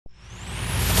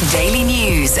Daily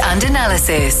news and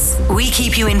analysis. We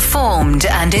keep you informed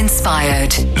and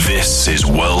inspired. This is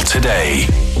World Today.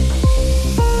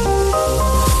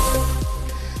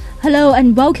 Hello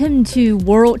and welcome to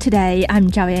World Today.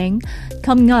 I'm Zhao Yang.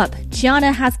 Coming up,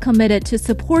 China has committed to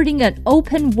supporting an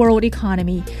open world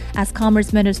economy as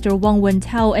Commerce Minister Wang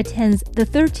Wentao attends the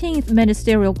 13th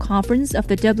Ministerial Conference of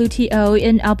the WTO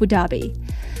in Abu Dhabi.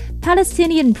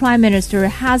 Palestinian Prime Minister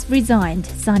has resigned,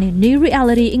 signing new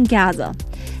reality in Gaza.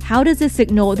 How does it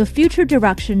signal the future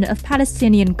direction of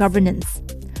Palestinian governance?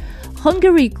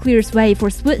 Hungary clears way for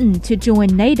Sweden to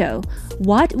join NATO.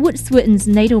 What would Sweden's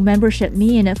NATO membership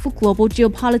mean for global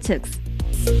geopolitics?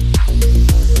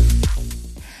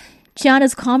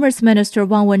 China's Commerce Minister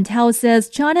Wang Wentao says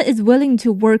China is willing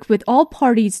to work with all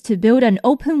parties to build an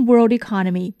open world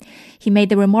economy. He made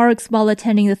the remarks while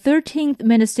attending the 13th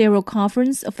Ministerial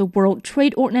Conference of the World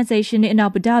Trade Organization in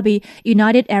Abu Dhabi,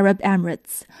 United Arab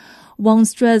Emirates. Wang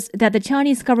stressed that the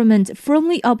Chinese government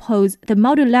firmly upholds the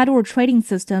multilateral trading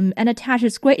system and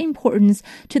attaches great importance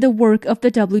to the work of the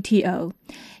WTO.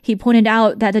 He pointed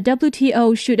out that the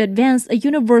WTO should advance a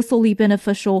universally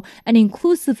beneficial and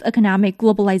inclusive economic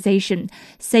globalization,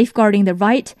 safeguarding the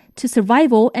right to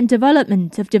survival and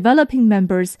development of developing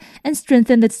members and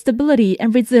strengthen the stability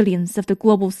and resilience of the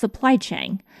global supply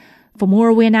chain. For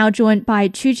more, we are now joined by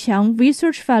Chu Qiang,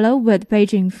 Research Fellow with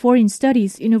Beijing Foreign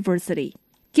Studies University.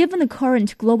 Given the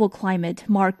current global climate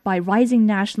marked by rising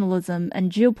nationalism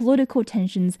and geopolitical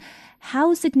tensions,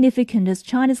 how significant is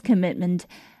China's commitment,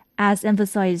 as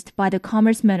emphasized by the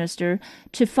Commerce Minister,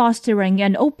 to fostering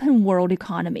an open world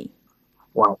economy?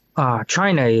 Well,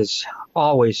 China is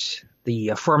always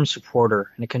the firm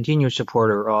supporter and a continuous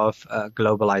supporter of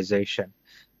globalization,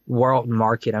 world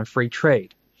market, and free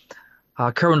trade.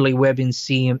 Currently, we have been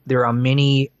seeing there are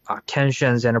many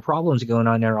tensions and problems going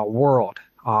on in our world.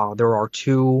 There are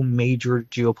two major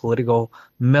geopolitical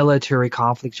military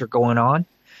conflicts are going on.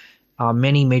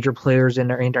 Many major players in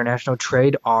their international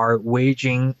trade are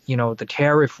waging, the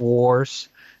tariff wars,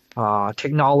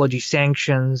 technology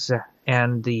sanctions,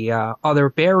 and the other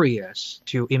barriers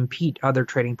to impede other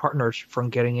trading partners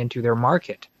from getting into their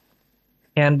market.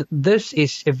 And this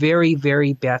is a very,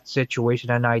 very bad situation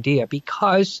and idea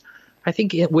because I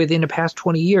think within the past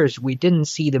 20 years, we didn't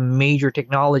see the major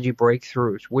technology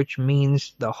breakthroughs, which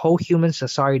means the whole human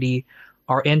society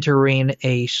are entering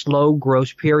a slow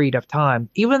growth period of time,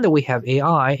 even though we have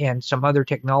AI and some other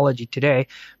technology today.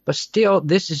 But still,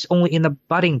 this is only in the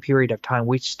budding period of time.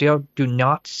 We still do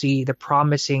not see the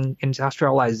promising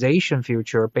industrialization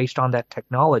future based on that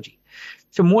technology.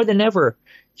 So more than ever,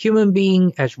 human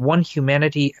beings as one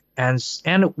humanity and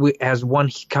we as one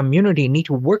community need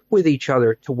to work with each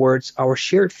other towards our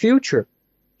shared future.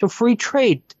 So free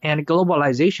trade and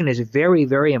globalization is very,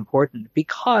 very important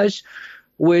because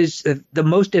with the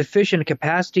most efficient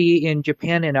capacity in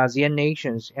Japan and ASEAN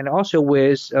nations, and also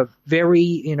with a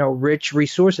very, rich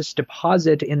resources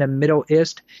deposit in the Middle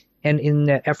East and in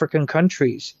the African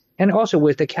countries, and also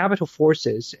with the capital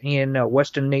forces in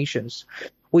Western nations,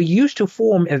 we used to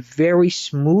form a very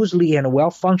smoothly and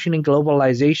well-functioning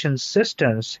globalization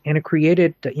systems and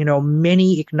created,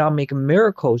 many economic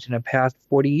miracles in the past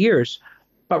 40 years.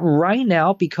 But right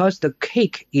now, because the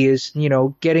cake is,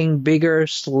 getting bigger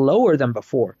slower than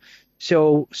before,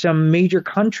 so some major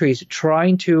countries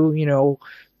trying to,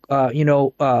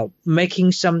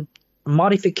 making some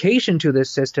modification to this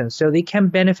system so they can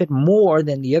benefit more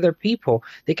than the other people.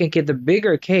 They can get the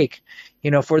bigger cake,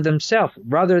 for themselves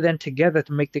rather than together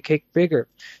to make the cake bigger.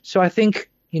 So I think,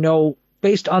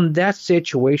 based on that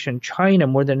situation, China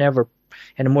more than ever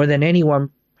and more than anyone,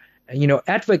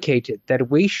 advocated that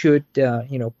we should,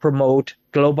 promote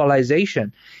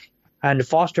globalization and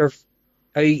foster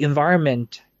an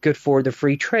environment good for the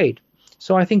free trade.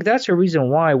 So I think that's the reason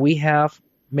why we have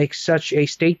make such a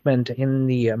statement in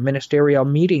the ministerial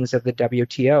meetings of the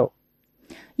WTO.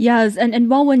 Yes, and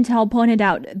Wang Wentao pointed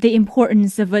out the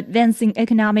importance of advancing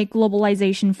economic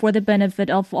globalization for the benefit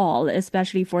of all,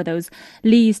 especially for those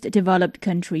least developed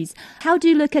countries. How do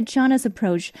you look at China's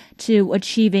approach to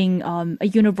achieving a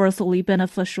universally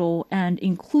beneficial and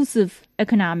inclusive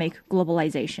economic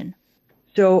globalization?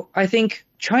 So I think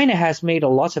China has made a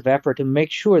lot of effort to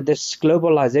make sure this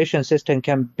globalization system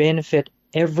can benefit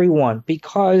everyone,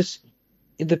 because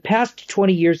in the past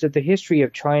 20 years of the history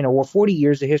of China, or 40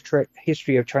 years of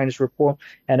history of China's reform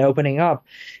and opening up,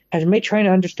 has made China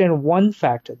understand one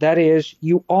fact, that is,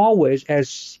 you always,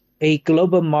 as a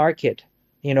global market,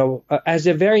 as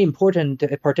a very important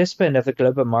participant of the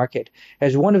global market,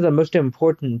 as one of the most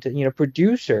important,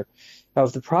 producer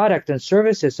of the product and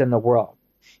services in the world,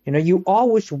 You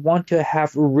always want to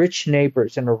have rich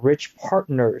neighbors and rich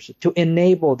partners to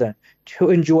enable them to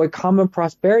enjoy common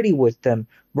prosperity with them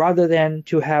rather than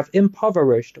to have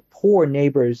impoverished, poor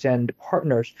neighbors and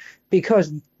partners.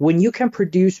 Because when you can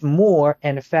produce more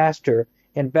and faster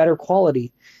and better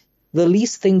quality, the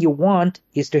least thing you want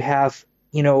is to have,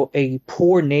 a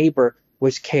poor neighbor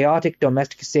with chaotic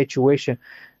domestic situation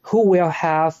who will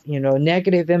have,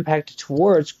 negative impact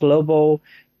towards global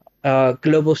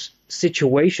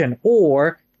situation,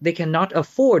 or they cannot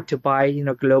afford to buy,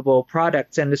 global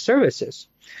products and services.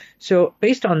 So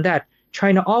based on that,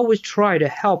 China always try to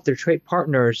help their trade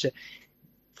partners.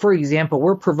 For example,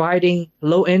 we're providing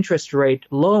low interest rate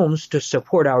loans to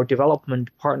support our development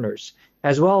partners,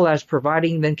 as well as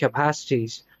providing them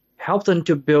capacities, help them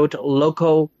to build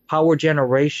local power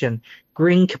generation,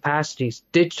 green capacities,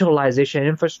 digitalization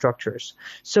infrastructures,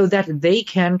 so that they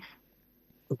can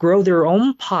grow their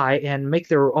own pie and make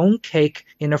their own cake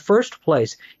in the first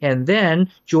place, and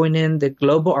then join in the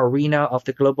global arena of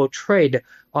the global trade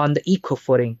on the equal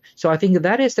footing. So I think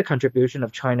that is the contribution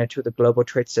of China to the global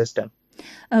trade system.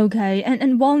 Okay,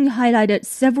 and Wang highlighted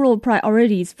several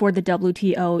priorities for the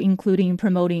WTO, including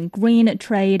promoting green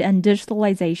trade and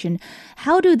digitalization.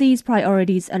 How do these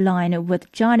priorities align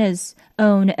with China's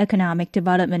own economic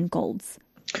development goals?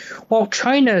 Well,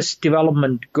 China's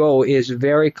development goal is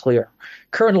very clear.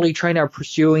 Currently, China are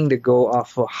pursuing the goal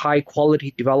of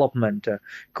high-quality development,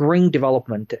 green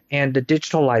development, and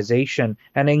digitalization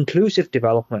and inclusive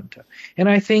development. And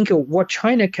I think what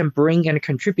China can bring and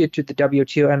contribute to the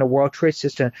WTO and the World Trade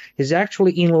System is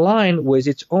actually in line with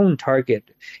its own target.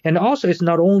 And also, it's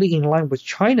not only in line with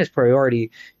China's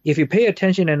priority. If you pay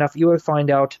attention enough, you will find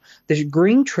out this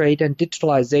green trade and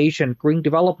digitalization, green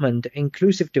development,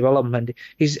 inclusive development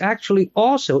is actually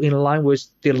also in line with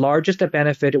the largest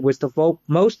benefit with the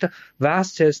most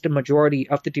vastest majority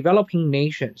of the developing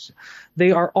nations.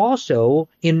 They are also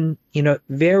in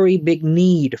very big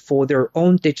need for their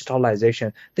own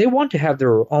digitalization. They want to have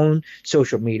their own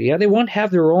social media. They want to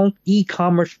have their own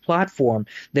e-commerce platform.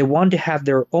 They want to have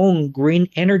their own green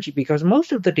energy, because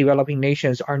most of the developing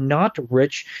nations are not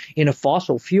rich in a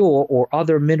fossil fuel or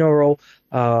other mineral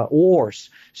ores.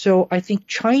 So I think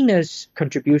China's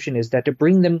contribution is that to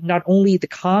bring them not only the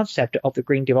concept of the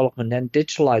green development and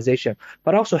digitalization,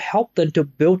 but also help them to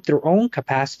build their own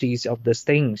capacities of these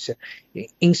things.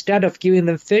 Instead of giving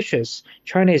them fishes,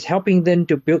 China is helping them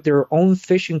to build their own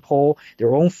fishing pole,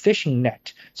 their own fishing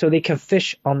net, so they can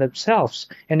fish on themselves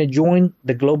and join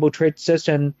the global trade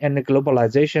system and the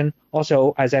globalization,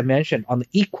 also, as I mentioned, on the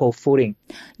equal footing.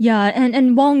 Yeah,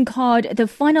 and Wang called the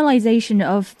finalization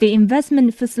of the Investment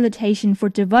Facilitation for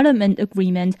Development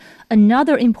Agreement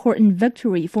another important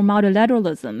victory for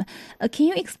multilateralism. Can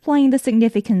you explain the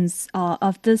significance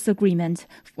of this agreement,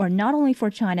 for not only for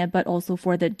China, but also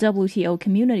for the WTO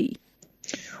community?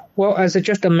 Well, as I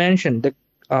just mentioned, the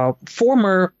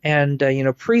former and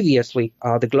previously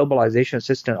the globalization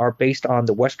system are based on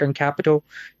the Western capital,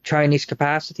 Chinese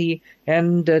capacity,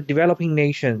 and developing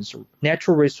nations'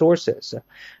 natural resources.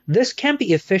 This can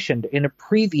be efficient in a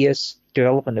previous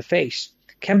development phase,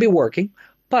 can be working,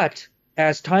 but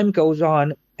as time goes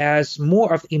on, as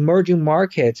more of emerging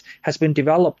markets has been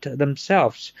developed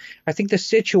themselves, I think the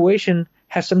situation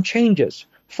has some changes.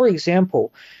 For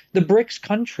example, the BRICS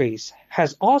countries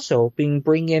has also been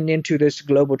bringing into this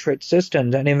global trade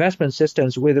systems and investment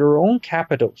systems with their own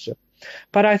capitals.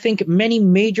 But I think many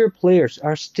major players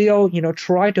are still,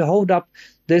 try to hold up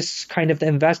this kind of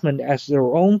investment as their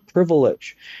own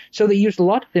privilege. So they use a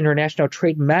lot of international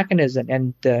trade mechanism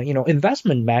and,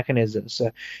 investment mechanisms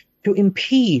to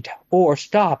impede or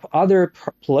stop other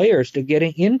players to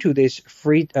getting into this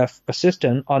free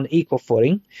system on equal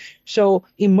footing. So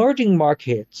emerging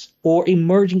markets or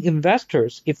emerging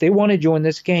investors, if they want to join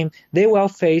this game, they will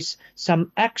face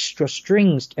some extra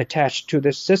strings attached to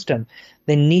this system.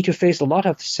 They need to face a lot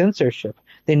of censorship.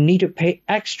 They need to pay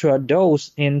extra dose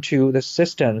into the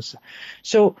systems.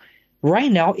 So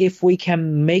right now, if we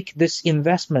can make this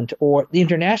investment or the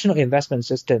international investment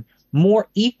system more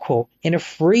equal and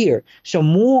freer, so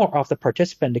more of the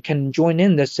participants can join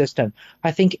in this system,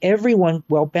 I think everyone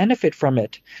will benefit from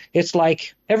it. It's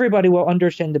like everybody will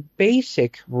understand the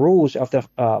basic rules of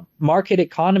the market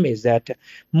economy, is that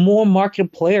more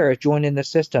market players join in the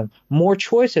system, more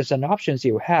choices and options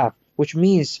you have, which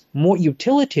means more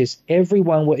utilities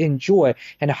everyone will enjoy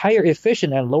and higher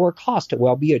efficient and lower cost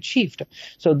will be achieved.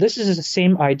 So this is the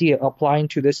same idea applying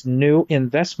to this new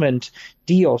investment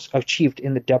deals achieved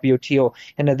in the WTO.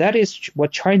 And that is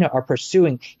what China are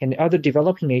pursuing and other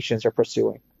developing nations are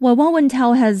pursuing. Well, Wang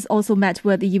Wentao has also met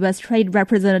with the U.S. Trade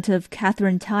Representative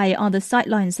Catherine Tai on the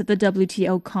sidelines of the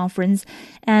WTO conference,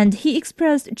 and he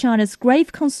expressed China's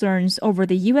grave concerns over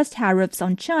the U.S. tariffs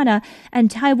on China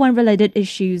and Taiwan-related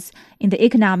issues in the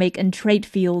economic and trade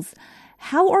fields.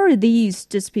 How are these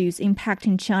disputes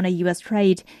impacting China-U.S.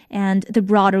 trade and the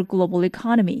broader global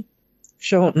economy?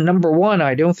 So, number one,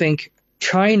 I don't think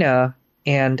China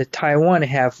and Taiwan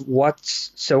have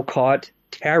what's so-called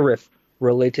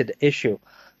tariff-related issue.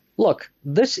 Look,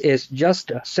 this is just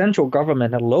a central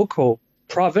government and local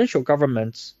provincial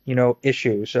governments,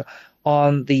 issues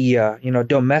on the,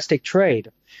 domestic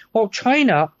trade. Well,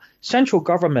 China central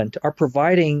government are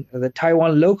providing the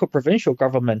Taiwan local provincial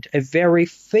government a very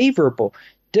favorable,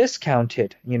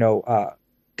 discounted,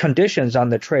 conditions on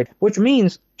the trade, which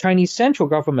means Chinese central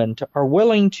government are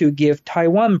willing to give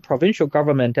Taiwan provincial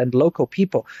government and local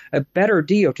people a better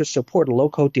deal to support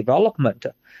local development.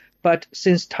 But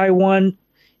since Taiwan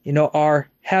are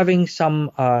having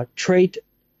some trade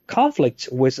conflicts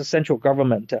with the central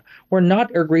government. We're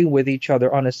not agreeing with each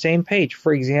other on the same page.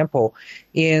 For example,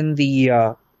 in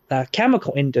the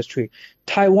chemical industry,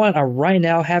 Taiwan are right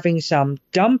now having some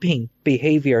dumping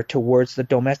behavior towards the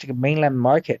domestic mainland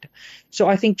market. So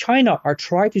I think China are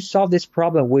trying to solve this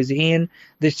problem within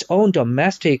its own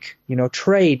domestic,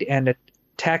 trade and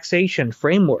taxation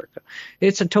framework.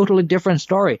 It's a totally different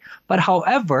story. But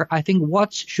however, I think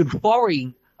what should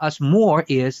worry us more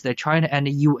is the China and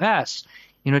the U.S.,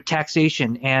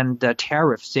 taxation and the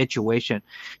tariff situation.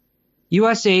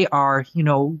 USA are,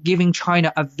 giving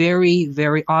China a very,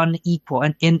 very unequal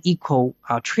and unequal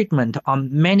treatment on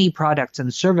many products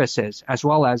and services, as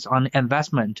well as on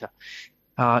investment,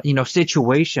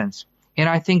 situations. And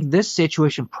I think this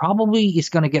situation probably is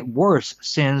going to get worse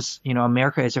since,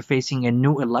 America is facing a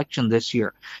new election this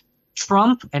year.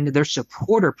 Trump and their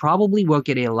supporter probably will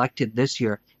get elected this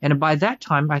year. And by that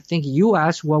time, I think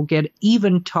U.S. will get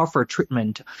even tougher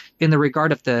treatment in the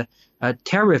regard of the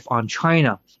tariff on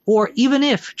China. Or even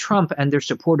if Trump and their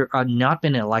supporter are not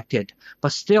been elected,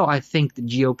 but still I think the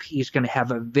GOP is going to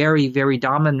have a very, very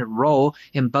dominant role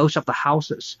in both of the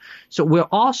houses. So we'll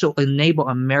also enable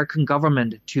American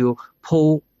government to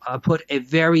put a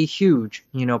very huge,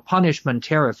 punishment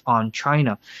tariff on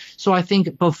China. So I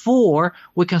think before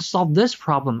we can solve this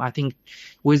problem, I think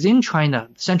within China,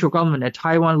 central government and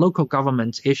Taiwan local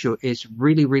government's issue is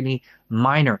really, really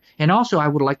minor. And also I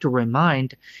would like to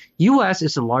remind, U.S.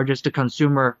 is the largest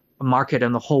consumer market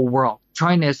in the whole world.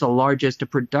 China is the largest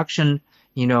production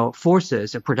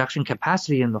forces, a production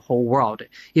capacity in the whole world.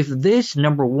 If this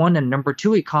number one and number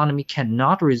two economy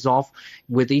cannot resolve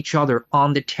with each other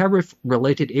on the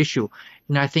tariff-related issue,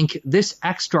 and I think this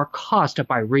extra cost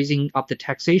by raising up the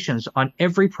taxations on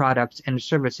every product and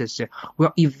services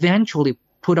will eventually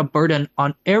put a burden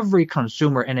on every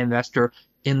consumer and investor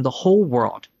in the whole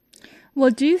world.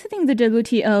 Well, do you think the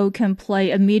WTO can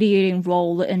play a mediating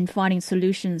role in finding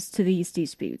solutions to these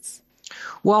disputes?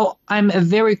 Well, I'm a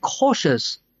very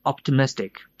cautious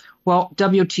optimistic. Well,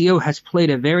 WTO has played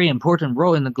a very important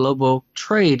role in the global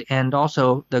trade and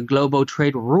also the global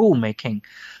trade rulemaking.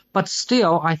 But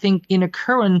still, I think in the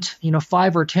current,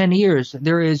 5 or 10 years,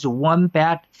 there is one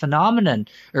bad phenomenon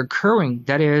occurring.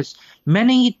 That is,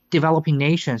 many developing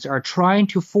nations are trying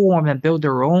to form and build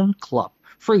their own club.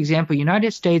 For example,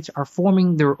 United States are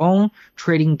forming their own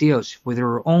trading deals with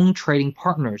their own trading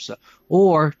partners,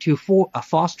 or to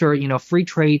foster, free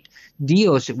trade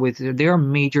deals with their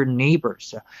major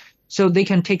neighbors. So they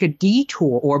can take a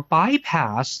detour or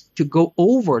bypass to go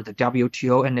over the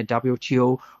WTO and the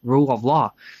WTO rule of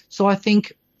law. So I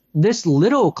think this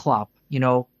little club,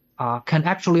 can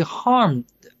actually harm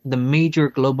the major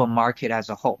global market as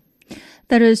a whole.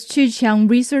 That is Chu Qiang,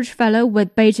 Research Fellow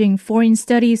with Beijing Foreign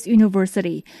Studies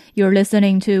University. You're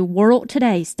listening to World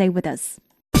Today. Stay with us.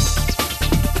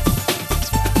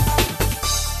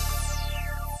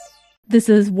 This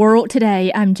is World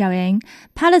Today. I'm Zhao Yang.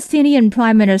 Palestinian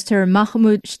Prime Minister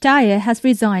Mahmoud Shtayyeh has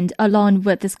resigned along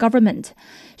with his government.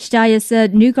 Shtayyeh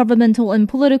said new governmental and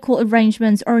political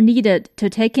arrangements are needed to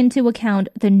take into account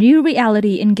the new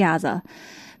reality in Gaza.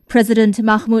 President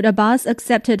Mahmoud Abbas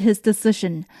accepted his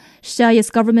decision. Shtayyeh's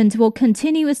government will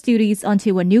continue its duties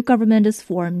until a new government is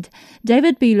formed.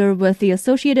 David Beeler with the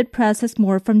Associated Press has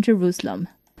more from Jerusalem.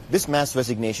 This mass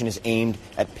resignation is aimed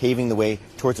at paving the way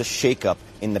towards a shakeup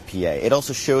in the PA. It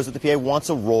also shows that the PA wants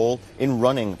a role in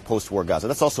running post-war Gaza.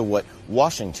 That's also what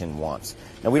Washington wants.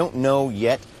 Now, we don't know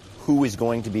yet who is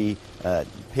going to be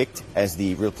picked as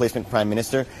the replacement prime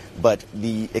minister, but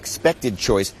the expected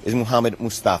choice is Mohammed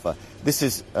Mustafa. This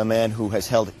is a man who has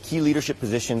held key leadership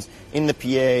positions in the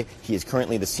PA. He is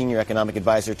currently the senior economic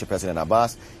advisor to President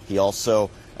Abbas. He also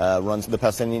runs the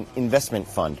Palestinian Investment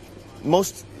Fund.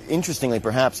 Most interestingly,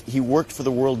 perhaps, he worked for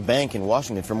the World Bank in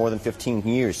Washington for more than 15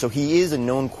 years. So he is a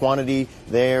known quantity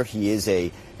there. He is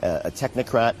a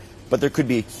technocrat. But there could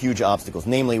be huge obstacles.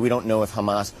 Namely, we don't know if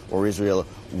Hamas or Israel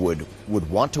would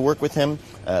want to work with him.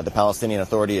 The Palestinian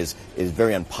Authority is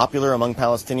very unpopular among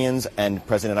Palestinians, and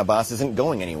President Abbas isn't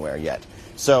going anywhere yet.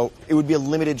 So it would be a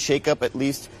limited shakeup at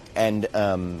least, and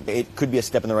it could be a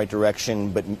step in the right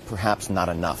direction, but perhaps not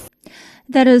enough.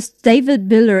 That is David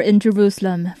Biller in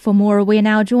Jerusalem. For more, we are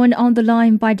now joined on the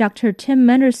line by Dr. Tim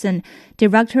Menderson,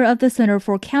 Director of the Center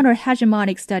for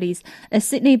Counter-Hegemonic Studies, a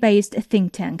Sydney-based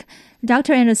think tank.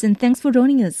 Dr. Anderson, thanks for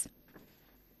joining us.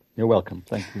 You're welcome.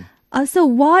 Thank you. So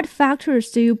what factors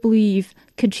do you believe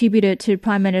contributed to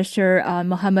Prime Minister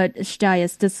Mohammed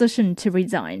Shtayyeh's decision to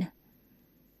resign?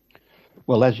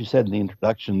 Well, as you said in the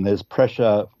introduction, there's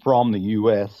pressure from the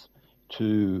US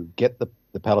to get the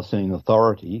Palestinian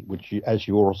Authority, which, as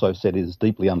you also said, is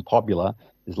deeply unpopular,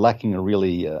 is lacking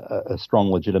a strong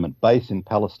legitimate base in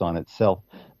Palestine itself.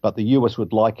 But the US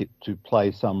would like it to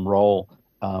play some role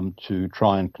to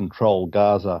try and control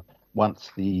Gaza once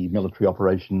the military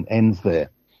operation ends there.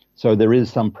 So there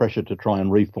is some pressure to try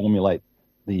and reformulate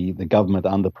the government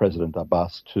under President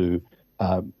Abbas to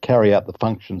carry out the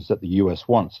functions that the US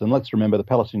wants. And let's remember, the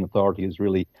Palestinian Authority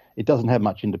it doesn't have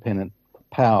much independent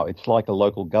power. It's like a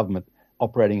local government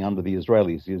operating under the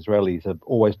Israelis. The Israelis have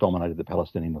always dominated the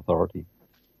Palestinian Authority.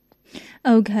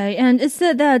 Okay, and it's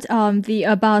said that the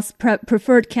Abbas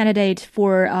preferred candidate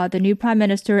for the new prime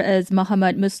minister is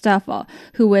Mohammed Mustafa,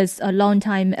 who is a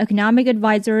longtime economic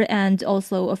advisor and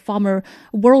also a former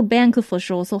World Bank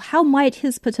official. So how might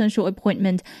his potential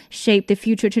appointment shape the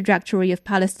future trajectory of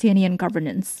Palestinian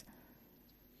governance?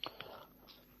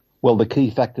 Well, the key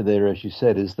factor there, as you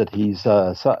said, is that he's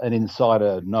an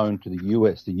insider known to the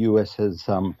US. The US has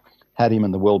had him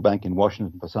in the World Bank in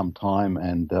Washington for some time,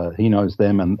 and he knows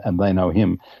them and they know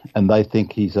him, and they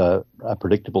think he's a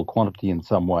predictable quantity in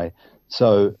some way.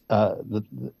 So the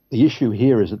issue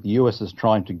here is that the US is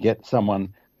trying to get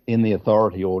someone in the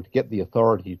authority, or to get the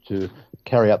authority to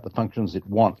carry out the functions it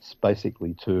wants,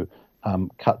 basically to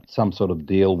cut some sort of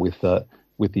deal with the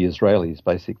Israelis,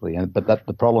 basically. But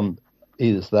the problem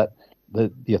is that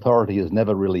the authority has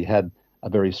never really had a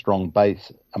very strong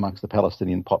base amongst the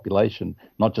Palestinian population,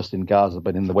 not just in Gaza,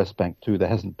 but in the West Bank too. There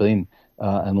hasn't been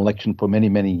an election for many,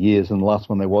 many years, and the last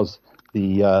one there was,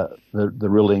 the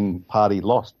ruling party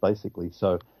lost, basically.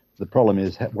 So the problem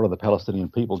is, what are the Palestinian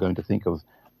people going to think of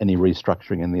any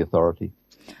restructuring in the authority?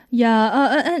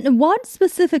 Yeah, and what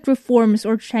specific reforms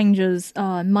or changes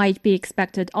might be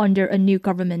expected under a new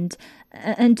government?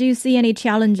 And do you see any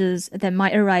challenges that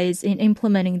might arise in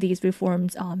implementing these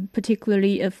reforms,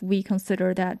 particularly if we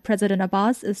consider that President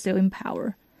Abbas is still in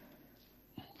power?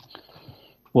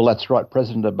 Well, that's right.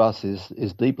 President Abbas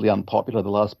is deeply unpopular. The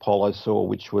last poll I saw,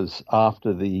 which was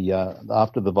after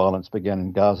the violence began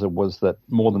in Gaza, was that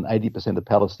more than 80% of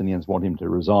Palestinians want him to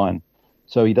resign.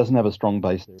 So he doesn't have a strong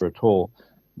base there at all.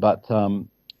 But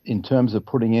in terms of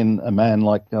putting in a man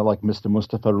like Mr.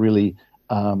 Mustafa, really,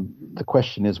 the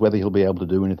question is whether he'll be able to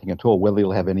do anything at all, whether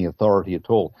he'll have any authority at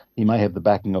all. He may have the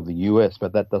backing of the US,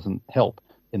 but that doesn't help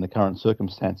in the current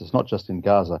circumstances, not just in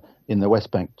Gaza, in the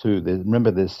West Bank too.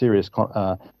 Remember, there's serious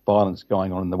violence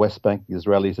going on in the West Bank. The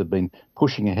Israelis have been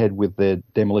pushing ahead with their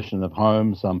demolition of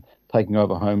homes, taking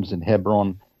over homes in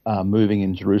Hebron, moving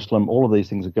in Jerusalem. All of these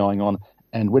things are going on.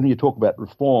 And when you talk about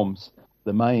reforms,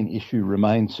 the main issue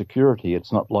remains security.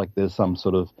 It's not like there's some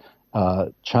sort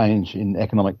of change in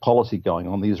economic policy going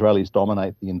on. The Israelis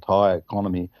dominate the entire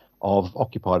economy of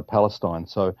occupied Palestine.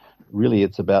 So really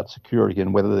it's about security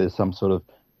and whether there's some sort of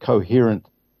coherent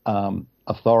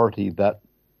authority that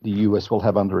the US will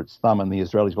have under its thumb and the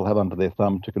Israelis will have under their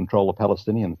thumb to control the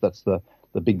Palestinians. That's the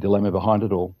big dilemma behind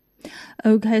it all.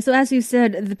 Okay, so as you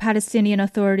said, the Palestinian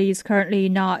Authority is currently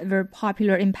not very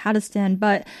popular in Palestine,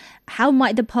 but how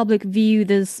might the public view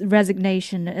this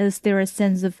resignation? Is there a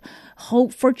sense of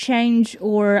hope for change,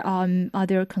 or are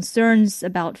there concerns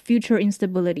about future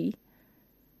instability?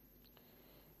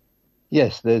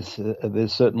 Yes, there's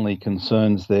certainly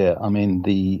concerns there. I mean,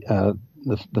 the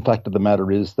fact of the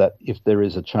matter is that if there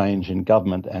is a change in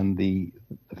government and the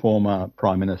former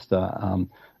Prime Minister,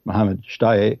 Mohammed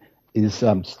Shtayyeh, is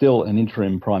still an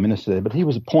interim prime minister there, but he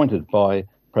was appointed by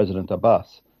President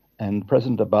Abbas, and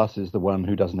President Abbas is the one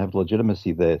who doesn't have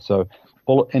legitimacy there. So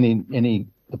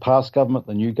the past government,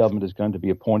 the new government is going to be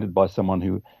appointed by someone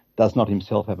who does not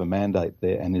himself have a mandate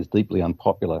there and is deeply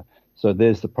unpopular. So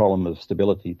there's the problem of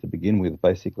stability to begin with,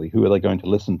 basically. Who are they going to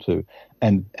listen to?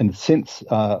 And since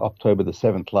October the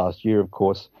 7th last year, of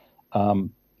course,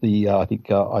 I think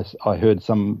I heard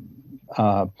some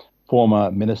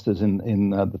former ministers in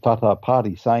the Fatah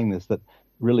party saying this, that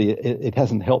really it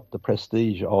hasn't helped the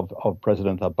prestige of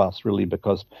President Abbas, really,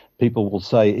 because people will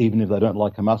say, even if they don't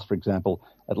like Hamas, for example,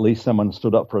 at least someone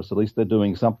stood up for us, at least they're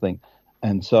doing something.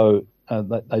 And so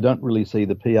they don't really see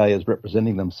the PA as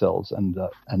representing themselves. And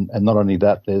not only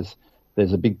that,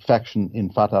 there's a big faction in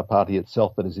Fatah party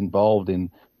itself that is involved in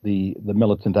the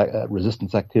militant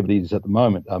resistance activities at the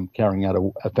moment, carrying out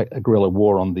a guerrilla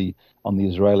war on the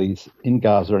Israelis in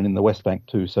Gaza and in the West Bank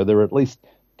too. So there are at least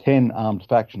 10 armed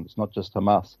factions, not just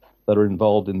Hamas, that are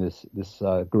involved in this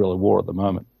guerrilla war at the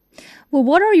moment. Well,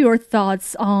 what are your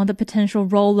thoughts on the potential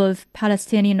role of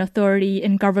Palestinian Authority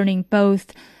in governing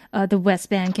both the West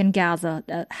Bank and Gaza?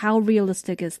 How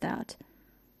realistic is that?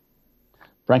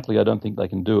 Frankly, I don't think they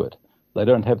can do it. They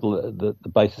don't have the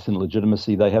basis in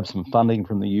legitimacy. They have some funding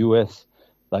from the US.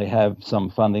 They have some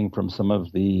funding from some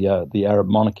of the Arab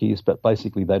monarchies, but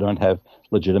basically they don't have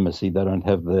legitimacy. They don't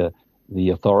have the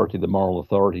authority, the moral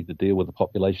authority to deal with the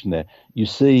population there. You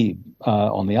see,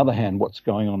 on the other hand, what's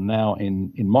going on now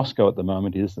in Moscow at the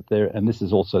moment is that and this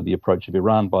is also the approach of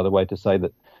Iran, by the way, to say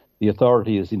that the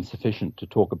authority is insufficient to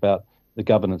talk about the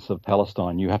governance of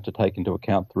Palestine. You have to take into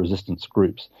account the resistance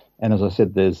groups. And as I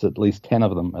said, there's at least 10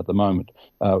 of them at the moment,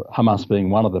 Hamas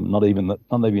being one of them, not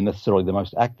even necessarily the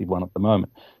most active one at the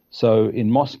moment. So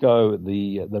in Moscow,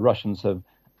 the Russians have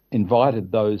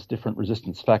invited those different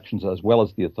resistance factions as well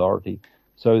as the authority.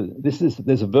 So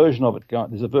there's a version of it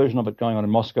going on in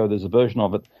Moscow. There's a version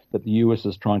of it that the US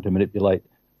is trying to manipulate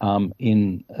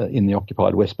in the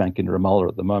occupied West Bank in Ramallah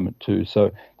at the moment too.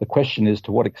 So the question is,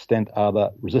 to what extent are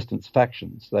the resistance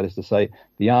factions, that is to say,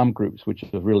 the armed groups, which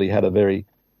have really had a very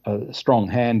strong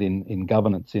hand in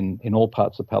governance in all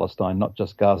parts of Palestine, not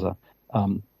just Gaza,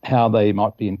 how they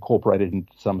might be incorporated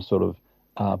into some sort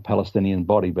of Palestinian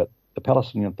body. But the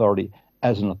Palestinian Authority,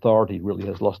 as an authority, really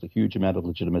has lost a huge amount of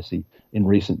legitimacy in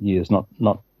recent years,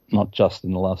 not just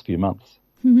in the last few months.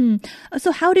 Mm-hmm.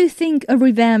 So how do you think a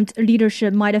revamped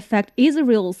leadership might affect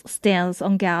Israel's stance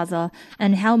on Gaza,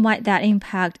 and how might that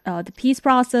impact the peace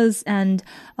process and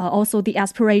also the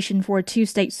aspiration for a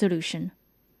two-state solution?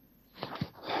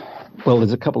 Well,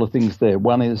 there's a couple of things there.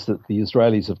 One is that the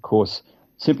Israelis, of course,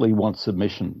 simply want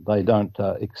submission. They don't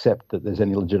accept that there's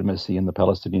any legitimacy in the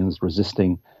Palestinians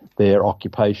resisting their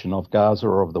occupation of Gaza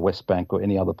or of the West Bank or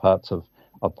any other parts of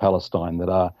Palestine that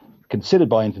are considered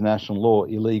by international law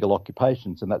illegal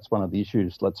occupations. And that's one of the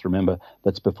issues, let's remember,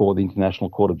 that's before the International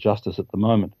Court of Justice at the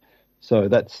moment. So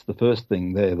that's the first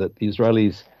thing there, that the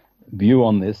Israelis' view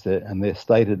on this and their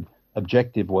stated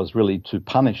objective was really to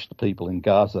punish the people in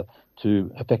Gaza, to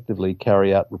effectively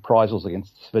carry out reprisals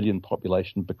against the civilian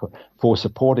population for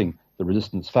supporting the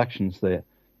resistance factions there.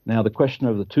 Now, the question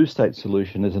of the two-state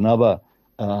solution is another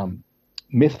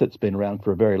myth that's been around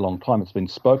for a very long time. It's been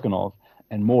spoken of,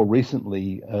 and more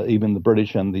recently, even the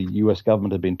British and the US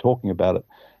government have been talking about it.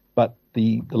 But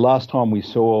the last time we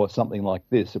saw something like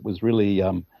this, it was really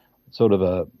sort of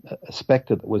a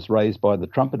spectre that was raised by the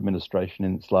Trump administration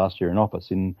in its last year in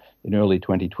office in early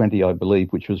 2020, I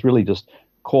believe, which was really just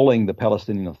calling the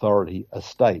Palestinian Authority a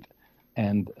state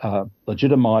and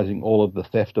legitimizing all of the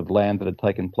theft of land that had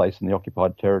taken place in the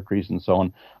occupied territories and so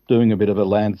on, doing a bit of a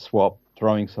land swap,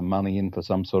 throwing some money in for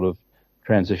some sort of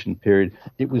transition period.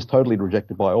 It was totally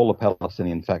rejected by all the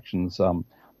Palestinian factions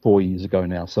 4 years ago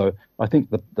now. So I think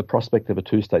the prospect of a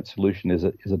two-state solution is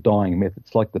a dying myth.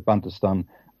 It's like the Bantustan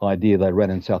idea they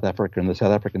ran in South Africa, and the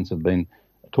South Africans have been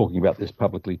talking about this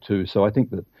publicly too. So I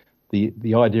think that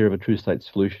the idea of a two-state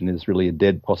solution is really a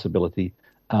dead possibility.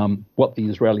 What the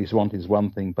Israelis want is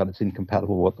one thing, but it's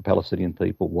incompatible with what the Palestinian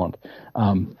people want.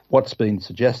 What's been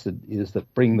suggested is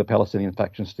that bring the Palestinian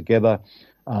factions together,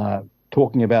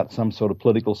 talking about some sort of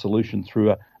political solution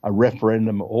through a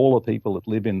referendum, all the people that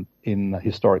live in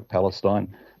historic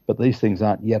Palestine. But these things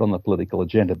aren't yet on the political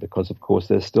agenda because, of course,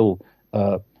 there's still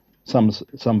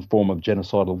some form of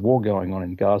genocidal war going on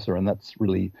in Gaza, and that's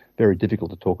really very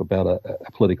difficult to talk about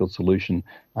a political solution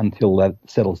until that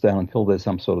settles down, until there's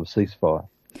some sort of ceasefire.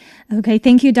 Okay,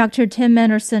 thank you, Dr. Tim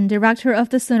Manderson, Director of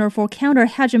the Center for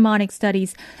Counter-Hegemonic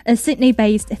Studies, a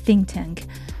Sydney-based think tank.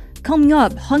 Coming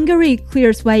up, Hungary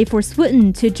clears way for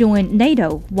Sweden to join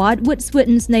NATO. What would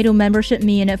Sweden's NATO membership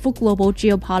mean for global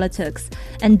geopolitics?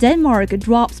 And Denmark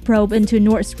drops probe into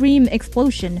Nord Stream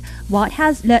explosion. What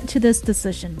has led to this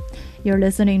decision? You're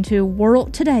listening to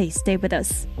World Today. Stay with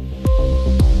us.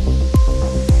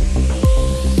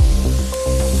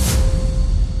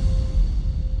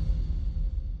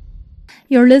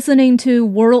 You're listening to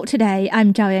World Today.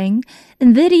 I'm Zhao Yang.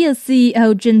 NVIDIA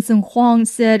CEO Jensen Huang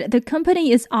said the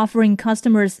company is offering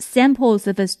customers samples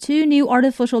of its two new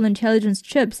artificial intelligence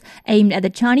chips aimed at the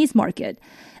Chinese market.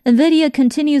 NVIDIA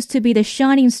continues to be the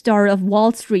shining star of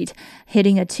Wall Street,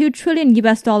 hitting a $2 trillion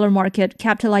market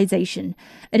capitalization.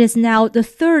 It is now the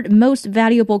third most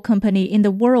valuable company in the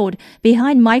world,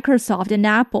 behind Microsoft and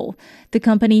Apple. The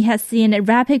company has seen a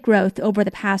rapid growth over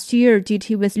the past year due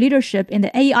to its leadership in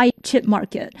the AI chip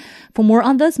market. For more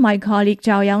on this, my colleague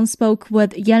Zhao Yang spoke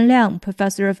with Yan Liang,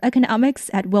 professor of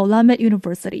economics at Willamette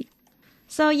University.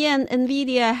 So, Yan,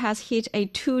 NVIDIA has hit a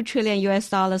 $2 trillion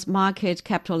market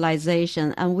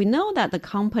capitalization, and we know that the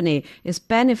company is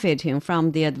benefiting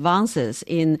from the advances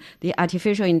in the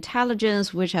artificial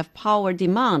intelligence, which have power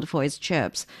demand for its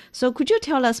chips. So could you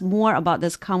tell us more about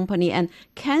this company, and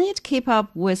can it keep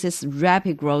up with its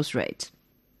rapid growth rate?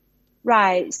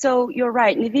 Right. So you're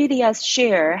right. NVIDIA's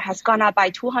share has gone up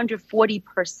by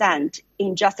 240%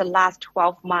 in just the last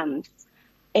 12 months.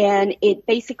 And it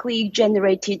basically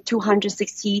generated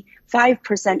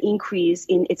 265% increase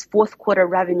in its fourth quarter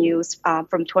revenues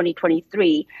from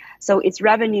 2023. So its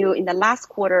revenue in the last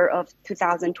quarter of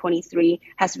 2023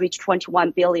 has reached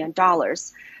 $21 billion.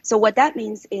 So what that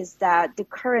means is that the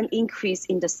current increase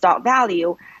in the stock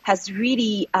value has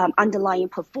really underlying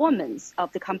performance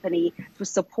of the company to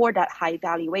support that high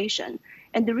valuation.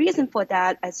 And the reason for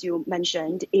that, as you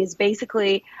mentioned, is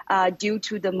basically due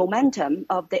to the momentum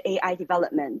of the AI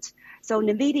development. So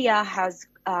NVIDIA has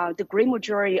the great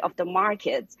majority of the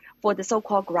markets for the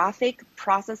so-called graphic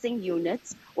processing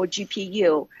units, or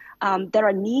GPU, that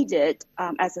are needed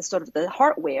as a sort of the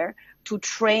hardware to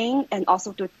train and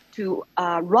also to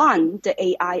run the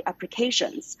AI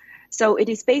applications. So it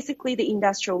is basically the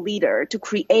industrial leader to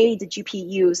create the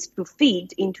GPUs to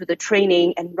feed into the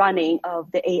training and running of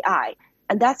the AI.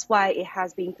 And that's why it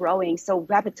has been growing so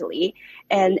rapidly.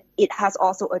 And it has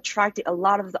also attracted a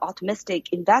lot of the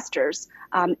optimistic investors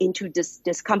into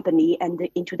this company and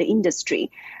into the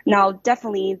industry. Now,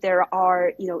 definitely there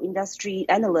are, industry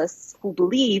analysts who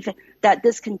believe that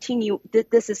this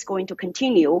is going to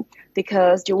continue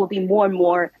because there will be more and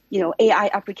more, AI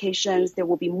applications. There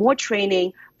will be more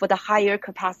training for the higher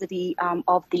capacity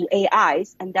of the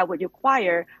AIs, and that would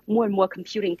require more and more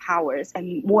computing powers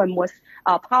and more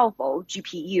powerful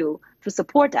GPU to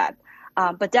support that.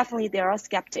 But definitely there are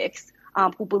skeptics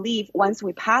who believe once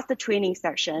we pass the training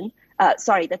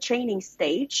the training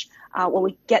stage, when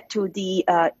we get to the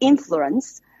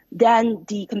inference, then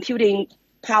the computing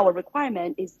power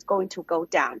requirement is going to go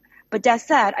down. But that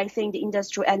said, I think the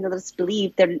industrial analysts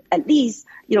believe that at least,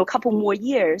 a couple more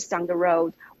years down the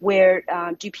road where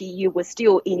GPU was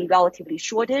still in relatively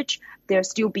shortage, there'll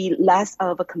still be less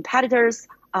of a competitors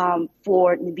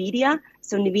for NVIDIA.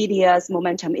 So NVIDIA's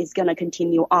momentum is going to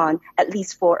continue on at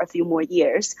least for a few more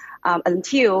years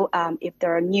until if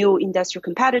there are new industrial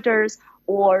competitors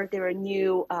or there are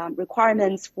new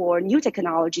requirements for new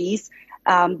technologies,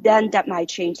 then that might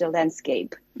change the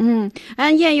landscape. And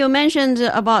yeah, you mentioned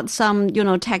about some,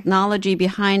 technology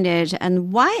behind it.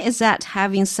 And why is that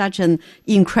having such an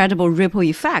incredible ripple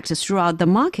effect throughout the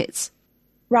markets?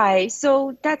 Right.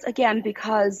 So that's, again,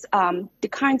 because the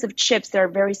kinds of chips that are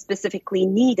very specifically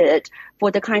needed for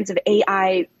the kinds of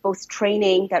AI, both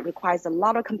training that requires a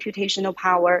lot of computational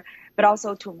power, but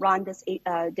also to run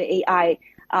the AI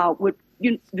would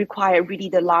require really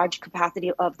the large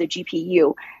capacity of the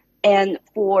GPU. And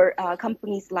for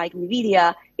companies like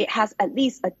NVIDIA, it has at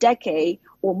least a decade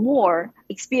or more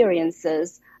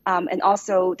experiences and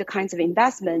also the kinds of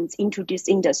investments into this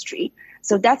industry.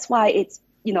 So that's why it's,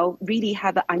 really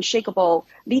have an unshakable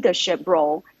leadership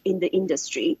role in the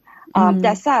industry.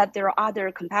 That said, there are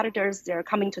other competitors that are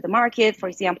coming to the market, for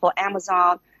example,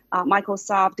 Amazon,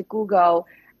 Microsoft, Google,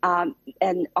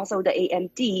 and also the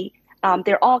AMD.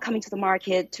 They're all coming to the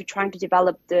market to trying to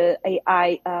develop the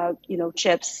AI,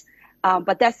 chips.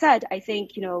 But that said, I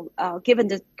think, given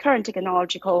the current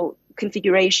technological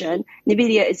configuration,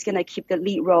 NVIDIA is going to keep the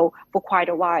lead role for quite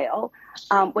a while.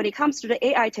 When it comes to the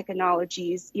AI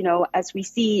technologies, as we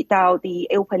see now, the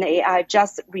OpenAI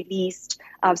just released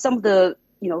some of the,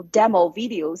 demo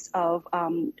videos of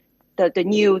the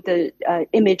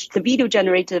video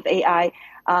generative AI,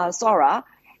 Sora.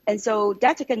 And so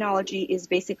that technology is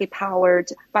basically powered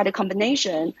by the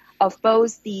combination of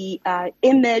both the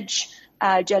image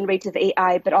generative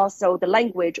AI, but also the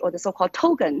language or the so-called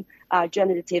token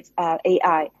generative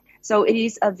AI. So it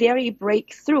is a very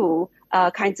breakthrough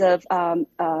kinds of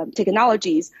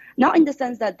technologies, not in the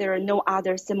sense that there are no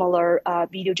other similar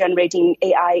video generating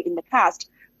AI in the past,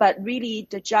 but really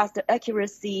the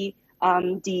accuracy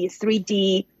the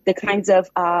 3D, the kinds of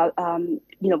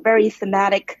very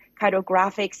thematic kind of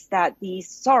graphics that the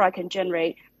Sora can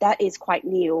generate, that is quite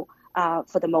new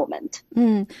for the moment.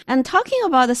 And talking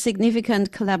about the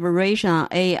significant collaboration on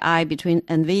AI between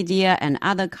NVIDIA and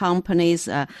other companies,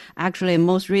 actually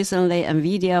most recently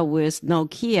NVIDIA with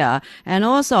Nokia, and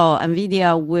also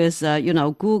NVIDIA with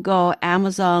Google,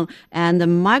 Amazon, and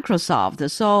Microsoft.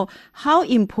 So how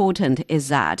important is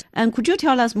that? And could you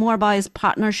tell us more about its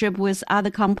partnership with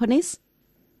other companies?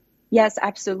 Yes,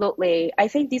 absolutely. I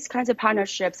think these kinds of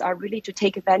partnerships are really to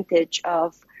take advantage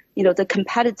of the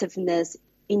competitiveness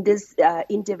in this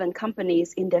in different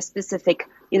companies in their specific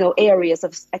areas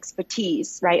of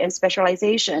expertise, right, and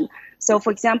specialization. So,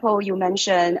 for example, you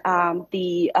mentioned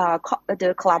the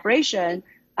collaboration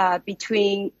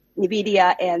between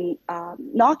NVIDIA and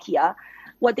Nokia.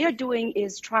 What they're doing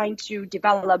is trying to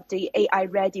develop the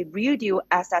AI-ready radio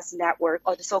access network,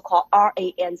 or the so-called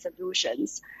RAN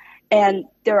solutions. And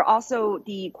there are also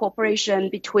the cooperation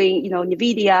between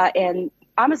NVIDIA and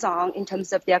Amazon in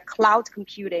terms of their cloud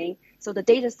computing, so the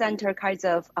data center kinds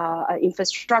of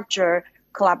infrastructure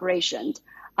collaboration.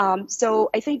 So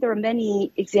I think there are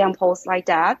many examples like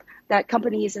that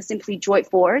companies simply join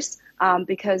force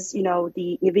because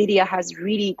the NVIDIA has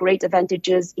really great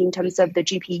advantages in terms of the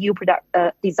GPU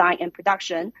design and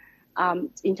production,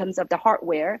 in terms of the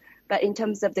hardware, but in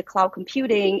terms of the cloud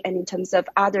computing and in terms of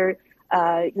other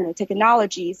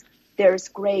technologies, there's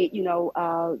great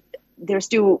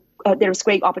there's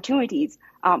great opportunities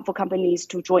for companies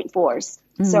to join force.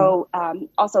 So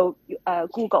also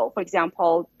Google, for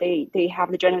example, they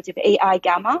have the generative AI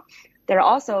Gamma. They're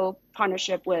also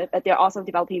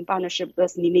developing partnership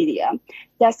with NVIDIA.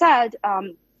 That said,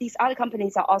 these other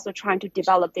companies are also trying to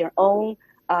develop their own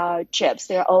chips,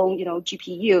 their own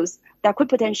GPUs that could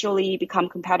potentially become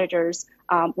competitors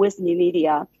with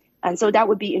NVIDIA. And so that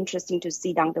would be interesting to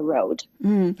see down the road.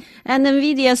 And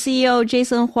NVIDIA CEO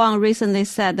Jason Huang recently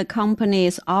said the company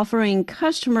is offering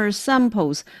customer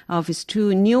samples of its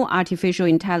two new artificial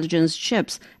intelligence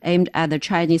chips aimed at the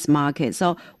Chinese market.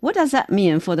 So what does that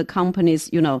mean for the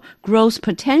company's, growth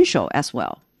potential as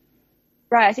well?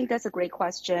 Right. I think that's a great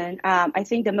question. I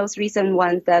think the most recent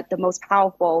one, the most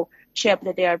powerful chip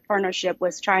that they are partnership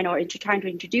with China or trying to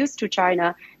introduce to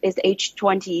China is the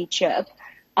H20 chip.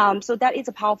 So that is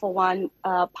a powerful one,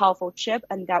 powerful chip,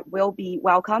 and that will be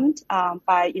welcomed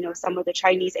by some of the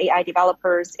Chinese AI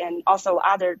developers and also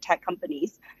other tech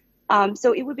companies.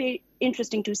 So it would be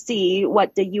interesting to see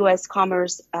what the U.S.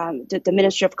 Commerce, the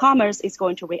Ministry of Commerce, is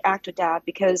going to react to that,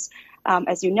 because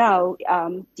as you know,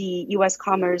 the U.S.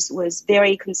 Commerce was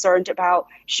very concerned about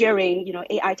sharing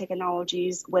AI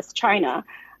technologies with China.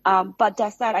 But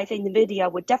that said, I think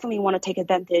NVIDIA would definitely want to take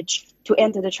advantage to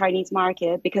enter the Chinese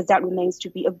market, because that remains to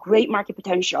be a great market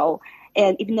potential.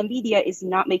 And if NVIDIA is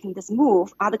not making this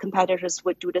move, other competitors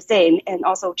would do the same. And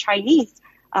also Chinese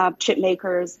chip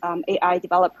makers, AI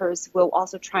developers will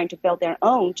also try to build their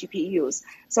own GPUs.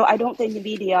 So I don't think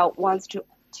NVIDIA wants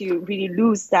to really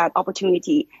lose that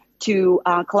opportunity to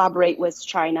collaborate with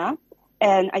China.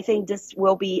 And I think this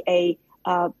will be a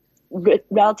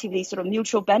relatively sort of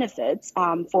mutual benefits.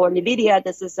 For NVIDIA,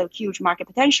 this is a huge market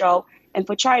potential. And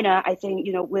for China, I think,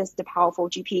 with the powerful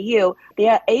GPU, they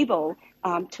are able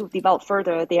to develop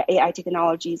further their AI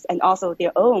technologies and also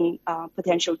their own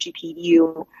potential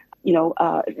GPU,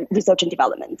 research and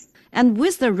development. And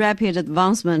with the rapid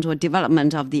advancement or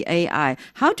development of the AI,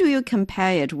 how do you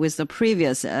compare it with the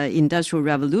previous industrial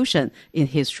revolution in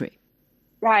history?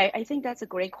 Right. I think that's a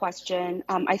great question.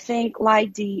 I think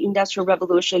like the industrial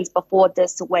revolutions before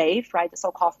this wave, right, the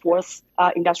so-called fourth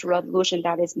industrial revolution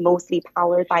that is mostly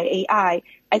powered by AI,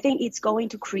 I think it's going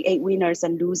to create winners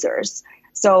and losers.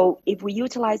 So if we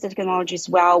utilize the technologies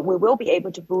well, we will be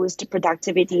able to boost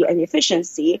productivity and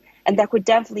efficiency, and that could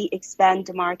definitely expand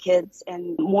the markets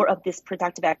and more of this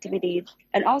productive activity,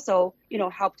 and also,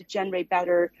 help to generate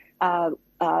better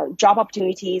job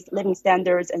opportunities, living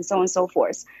standards, and so on and so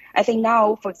forth. I think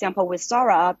now, for example, with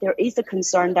Sora, there is a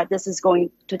concern that this is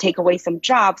going to take away some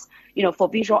jobs, for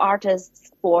visual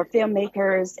artists, for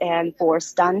filmmakers, and for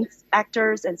stunt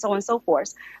actors, and so on and so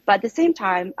forth. But at the same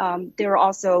time, there are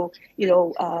also,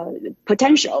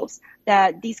 potentials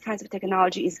that these kinds of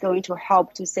technology is going to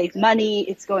help to save money.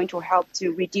 It's going to help to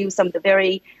reduce some of the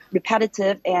very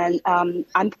repetitive and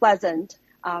unpleasant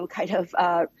kind of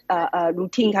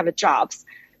routine kind of jobs.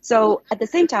 So at the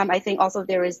same time, I think also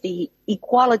there is the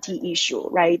equality issue,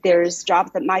 right? There's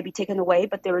jobs that might be taken away,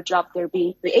 but there are jobs that are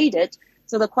being created.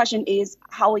 So the question is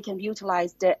how we can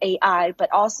utilize the AI,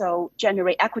 but also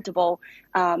generate equitable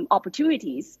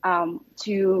opportunities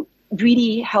to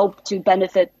really help to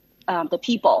benefit the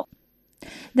people.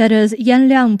 That is Yan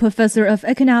Liang, professor of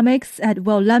economics at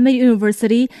Willamette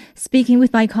University, speaking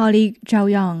with my colleague Zhao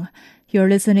Yang. You're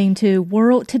listening to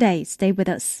World Today. Stay with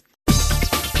us.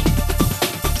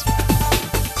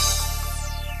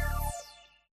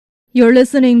 You're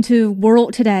listening to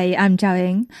World Today. I'm Zhao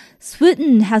Yang.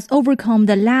 Sweden has overcome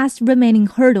the last remaining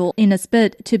hurdle in its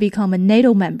bid to become a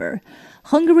NATO member.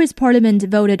 Hungary's parliament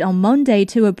voted on Monday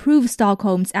to approve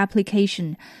Stockholm's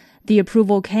application. The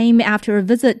approval came after a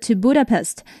visit to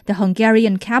Budapest, the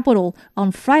Hungarian capital,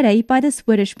 on Friday by the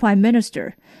Swedish Prime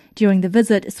Minister. During the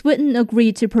visit, Sweden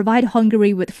agreed to provide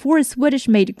Hungary with 4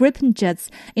 Swedish-made Gripen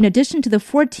jets, in addition to the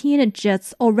 14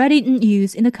 jets already in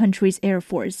use in the country's air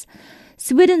force.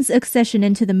 Sweden's accession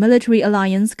into the military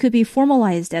alliance could be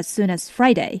formalized as soon as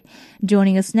Friday.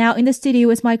 Joining us now in the studio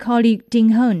is my colleague Ding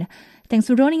Heng. Thanks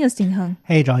for joining us, Ding Heng.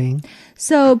 Hey, Zhao Ying.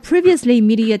 So previously,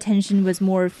 media attention was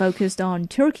more focused on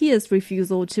Turkey's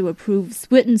refusal to approve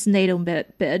Sweden's NATO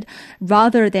bid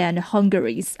rather than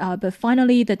Hungary's. But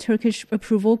finally, the Turkish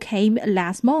approval came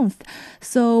last month.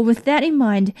 So with that in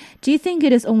mind, do you think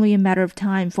it is only a matter of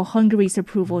time for Hungary's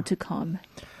approval to come?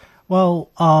 Well,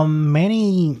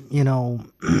 many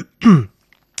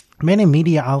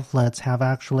media outlets have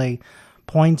actually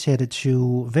pointed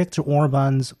to Viktor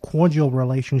Orban's cordial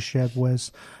relationship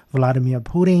with Vladimir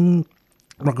Putin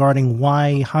regarding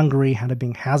why Hungary had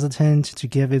been hesitant to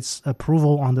give its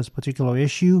approval on this particular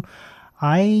issue.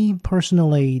 I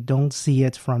personally don't see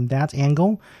it from that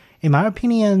angle. In my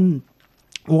opinion,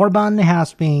 Orban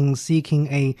has been seeking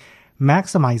a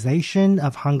maximization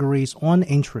of Hungary's own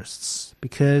interests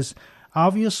because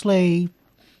obviously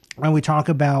when we talk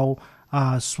about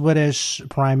Swedish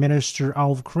Prime Minister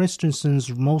Ulf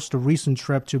Kristersson's most recent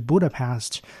trip to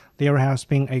Budapest, there has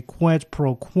been a quid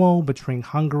pro quo between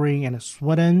Hungary and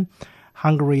Sweden.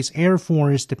 Hungary's air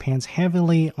force depends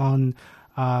heavily on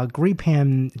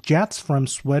Gripen jets from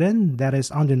Sweden. That is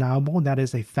undeniable. That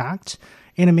is a fact.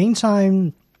 In the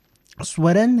meantime,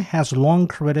 Sweden has long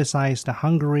criticized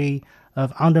Hungary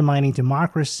of undermining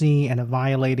democracy and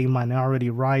violating minority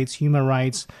rights, human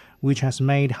rights, which has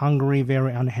made Hungary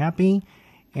very unhappy.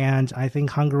 And I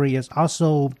think Hungary is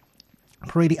also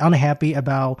pretty unhappy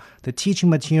about the teaching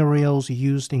materials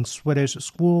used in Swedish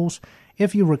schools.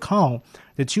 If you recall,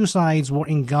 the two sides were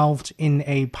engulfed in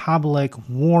a public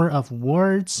war of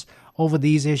words over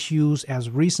these issues as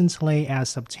recently as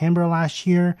September last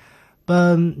year.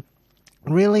 But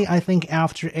really, I think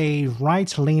after a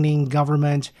right-leaning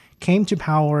government came to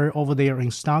power over there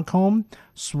in Stockholm,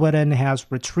 Sweden has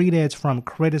retreated from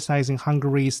criticizing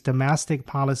Hungary's domestic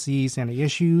policies and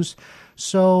issues.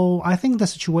 So I think the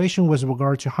situation with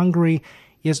regard to Hungary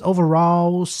is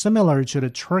overall similar to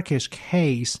the Turkish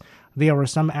case. There are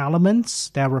some elements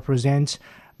that represent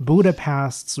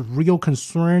Budapest's real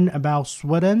concern about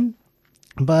Sweden.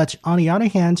 But on the other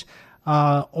hand,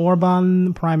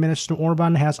 Prime Minister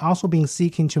Orban has also been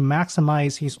seeking to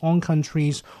maximize his own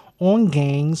country's own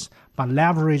gains by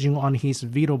leveraging on his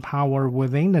veto power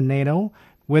within the NATO,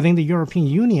 within the European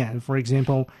Union. For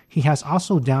example, he has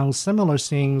also done similar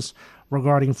things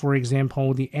regarding, for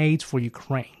example, the aid for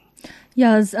Ukraine.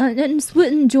 Yes, and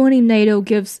Sweden joining NATO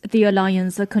gives the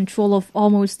alliance a control of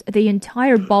almost the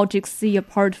entire Baltic Sea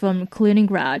apart from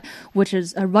Kaliningrad, which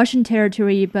is a Russian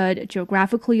territory but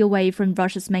geographically away from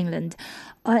Russia's mainland.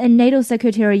 And NATO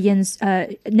Secretary General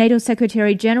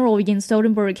Jens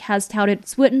Stoltenberg has touted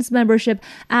Sweden's membership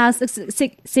as a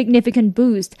significant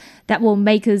boost that will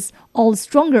make us all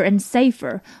stronger and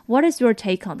safer. What is your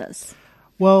take on this?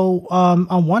 Well,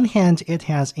 on one hand, it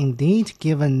has indeed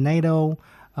given NATO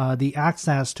the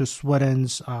access to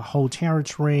Sweden's whole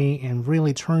territory and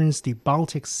really turns the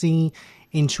Baltic Sea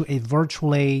into a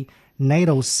virtually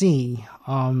NATO sea.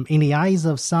 In the eyes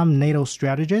of some NATO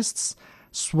strategists,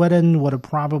 Sweden would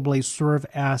probably serve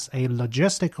as a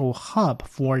logistical hub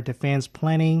for defense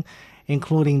planning,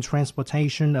 including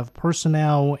transportation of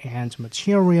personnel and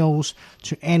materials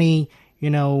to any,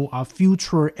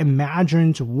 future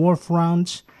imagined war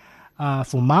front.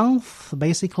 For months,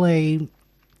 basically,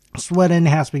 Sweden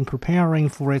has been preparing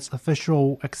for its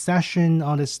official accession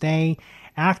on this day,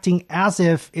 acting as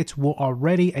if it were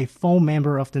already a full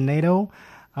member of the NATO.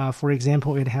 For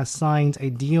example, it has signed a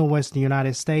deal with the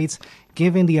United States,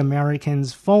 giving the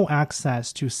Americans full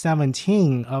access to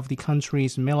 17 of the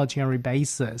country's military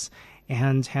bases,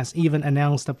 and has even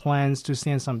announced the plans to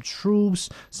send some troops,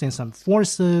 send some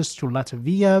forces to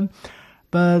Latvia.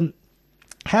 But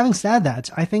having said that,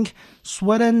 I think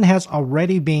Sweden has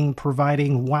already been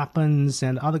providing weapons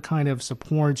and other kind of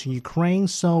support to Ukraine,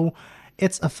 so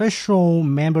its official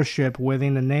membership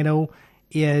within the NATO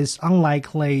is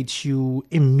unlikely to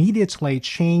immediately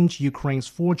change Ukraine's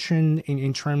fortune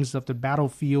in terms of the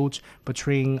battlefield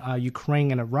between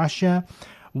Ukraine and Russia.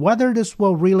 Whether this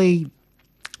will really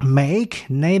make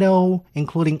NATO,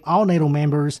 including all NATO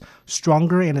members,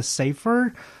 stronger and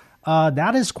safer,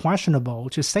 that is questionable,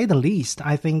 to say the least.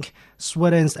 I think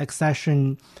Sweden's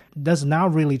accession does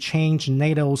not really change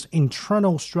NATO's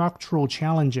internal structural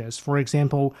challenges. For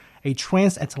example, a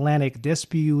transatlantic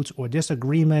dispute or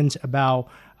disagreement about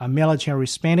military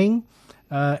spending.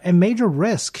 A major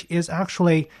risk is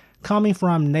actually coming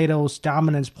from NATO's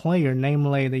dominant player,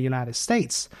 namely the United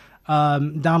States.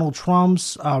 Donald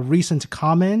Trump's recent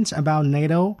comment about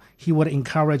NATO, he would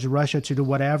encourage Russia to do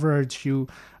whatever to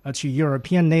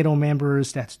European NATO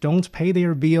members that don't pay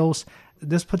their bills.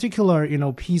 This particular,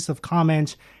 piece of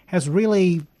comment has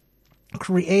really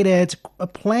created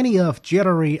plenty of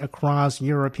jittery across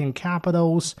European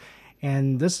capitals.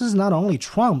 And this is not only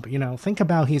Trump, think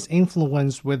about his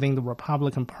influence within the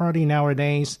Republican Party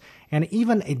nowadays, and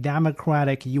even a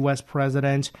Democratic U.S.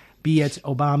 president, be it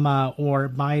Obama or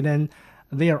Biden.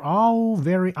 They are all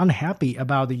very unhappy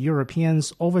about the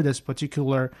Europeans over this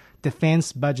particular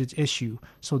defense budget issue.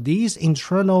 So these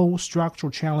internal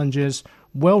structural challenges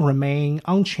will remain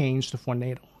unchanged for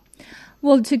NATO.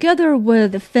 Well, together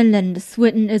with Finland,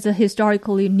 Sweden is a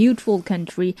historically neutral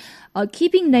country.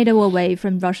 Keeping NATO away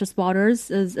from Russia's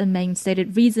borders is a main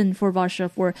stated reason for Russia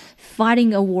for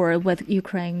fighting a war with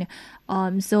Ukraine.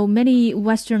 So many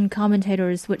Western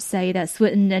commentators would say that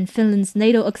Sweden and Finland's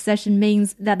NATO accession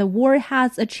means that the war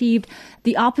has achieved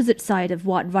the opposite side of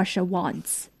what Russia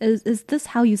wants. Is this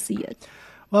how you see it?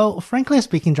 Well, frankly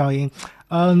speaking, Zhao Ying,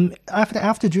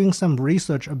 after doing some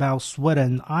research about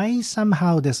Sweden, I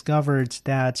somehow discovered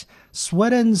that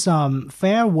Sweden's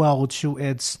farewell to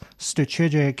its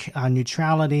strategic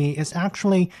neutrality is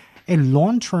actually a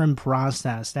long-term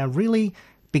process that really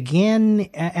began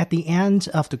at the end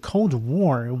of the Cold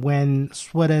War, when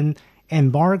Sweden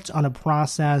embarked on a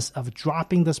process of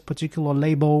dropping this particular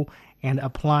label and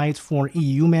applied for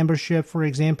EU membership, for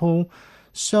example.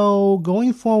 So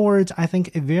going forward, I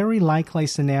think a very likely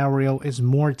scenario is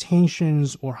more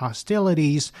tensions or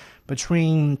hostilities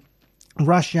between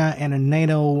Russia and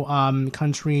NATO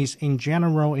countries in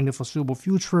general in the foreseeable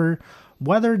future.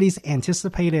 Whether these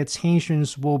anticipated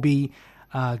tensions will be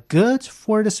good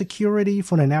for the security,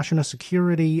 for the national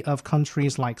security of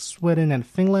countries like Sweden and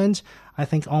Finland, I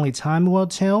think only time will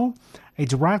tell. A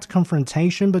direct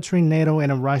confrontation between NATO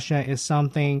and Russia is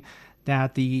something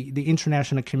that the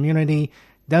international community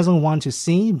doesn't want to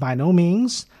see, by no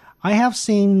means. I have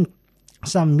seen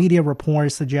some media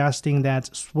reports suggesting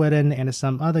that Sweden and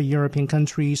some other European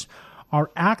countries are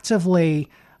actively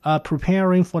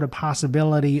preparing for the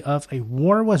possibility of a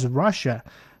war with Russia.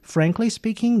 Frankly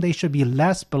speaking, they should be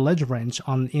less belligerent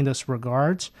in this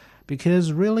regard,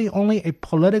 because really only a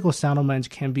political settlement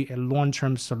can be a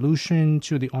long-term solution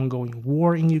to the ongoing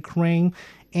war in Ukraine.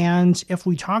 And if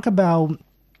we talk about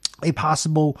a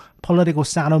possible political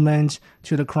settlement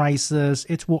to the crisis,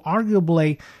 it will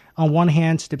arguably, on one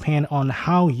hand, depend on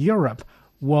how Europe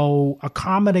will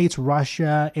accommodate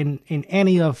Russia in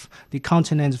any of the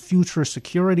continent's future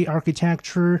security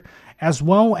architecture, as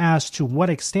well as to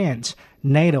what extent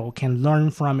NATO can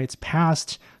learn from its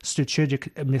past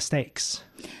strategic mistakes.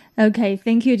 Okay,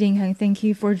 thank you, Dingheng. Thank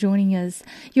you for joining us.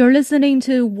 You're listening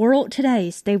to World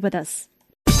Today. Stay with us.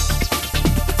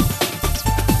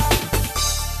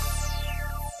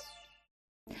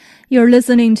 You're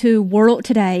listening to World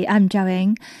Today. I'm Zhao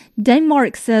Ying.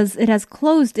 Denmark says it has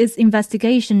closed its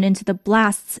investigation into the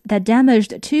blasts that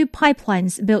damaged two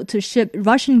pipelines built to ship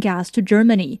Russian gas to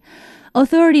Germany.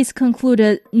 Authorities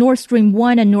concluded Nord Stream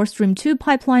 1 and Nord Stream 2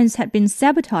 pipelines had been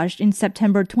sabotaged in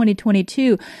September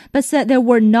 2022, but said there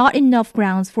were not enough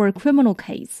grounds for a criminal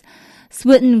case.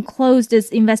 Sweden closed its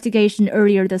investigation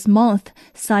earlier this month,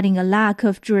 citing a lack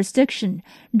of jurisdiction.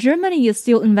 Germany is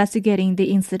still investigating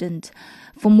the incident.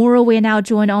 For more, we are now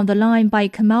joined on the line by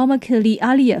Kamal Makili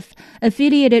Aliyev,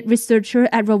 affiliated researcher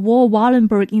at Raoul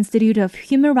Wallenberg Institute of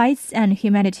Human Rights and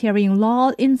Humanitarian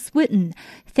Law in Sweden.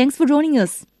 Thanks for joining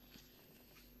us.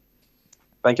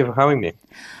 Thank you for having me.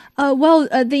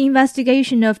 The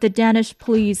investigation of the Danish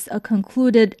police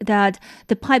concluded that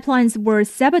the pipelines were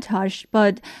sabotaged,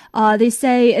 but they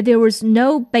say there was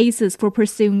no basis for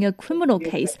pursuing a criminal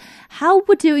case. How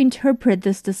would you interpret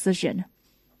this decision?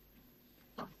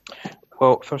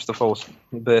 Well, first of all,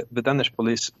 the Danish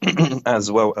police,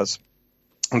 as well as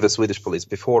the Swedish police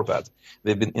before that,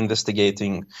 they've been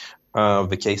investigating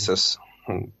the cases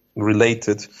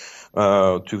related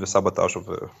to the sabotage of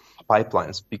the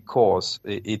pipelines because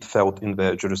it felt in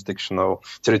the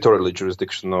territorially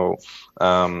jurisdictional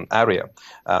area.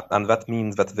 And that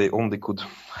means that they only could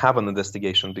have an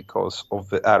investigation because of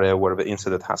the area where the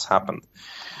incident has happened.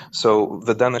 So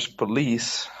the Danish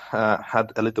police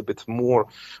had a little bit more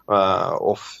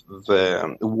of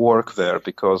the work there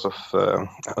because of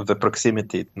the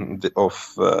proximity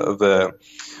of the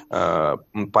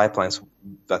pipelines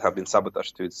that have been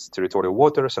sabotaged to its territorial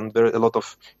waters, and there are a lot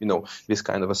of this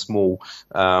kind of a small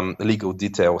legal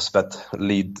details that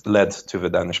led to the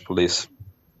Danish police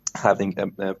having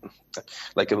a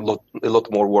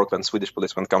lot more work than Swedish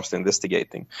police when it comes to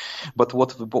investigating. But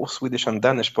what both Swedish and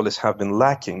Danish police have been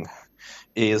lacking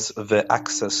is the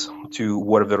access to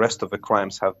where the rest of the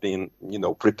crimes have been,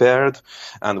 prepared,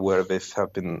 and where there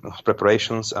have been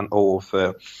preparations and all of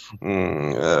the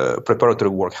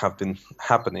preparatory work have been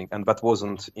happening, and that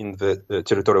wasn't in the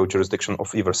territorial jurisdiction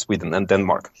of either Sweden and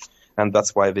Denmark. And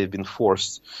that's why they've been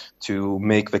forced to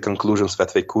make the conclusions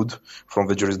that they could from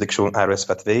the jurisdictional areas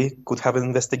that they could have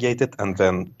investigated, and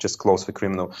then just close the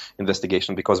criminal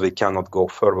investigation because they cannot go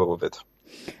further with it.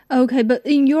 Okay, but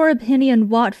in your opinion,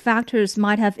 what factors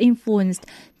might have influenced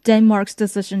Denmark's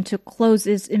decision to close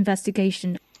its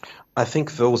investigation? I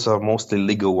think those are mostly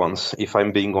legal ones. If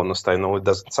I'm being honest, I know it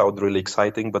doesn't sound really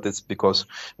exciting, but it's because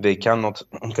they cannot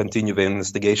continue the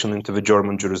investigation into the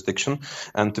German jurisdiction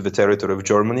and to the territory of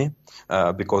Germany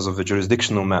because of the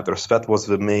jurisdictional matters. That was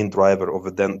the main driver of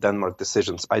the Denmark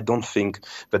decisions. I don't think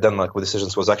the Denmark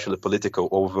decisions was actually political,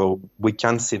 although we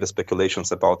can see the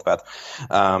speculations about that.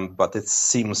 But it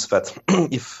seems that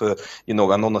if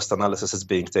an honest analysis is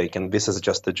being taken, this is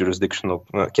just the jurisdictional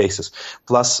cases.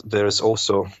 Plus, there is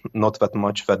also not that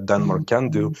much that Denmark can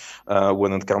do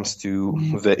when it comes to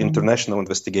the international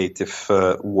investigative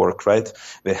work, right?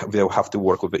 They'll have to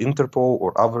work with the Interpol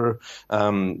or other,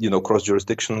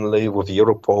 cross-jurisdictionally with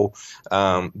Europol,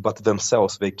 but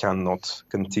themselves they cannot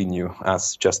continue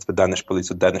as just the Danish police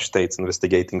or Danish states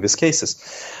investigating these cases.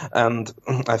 And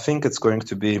I think it's going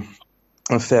to be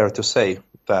fair to say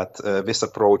that this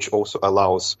approach also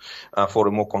allows for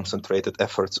a more concentrated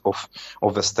efforts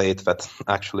of the state that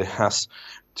actually has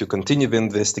to continue the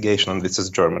investigation, and this is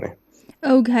Germany.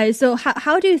 Okay, so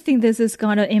how do you think this is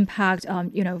going to impact,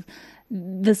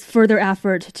 this further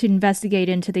effort to investigate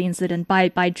into the incident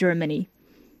by Germany?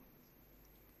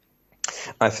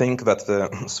 I think that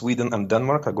Sweden and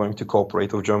Denmark are going to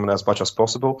cooperate with Germany as much as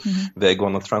possible. Mm-hmm. They're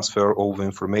going to transfer all the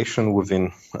information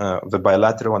within the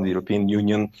bilateral and the European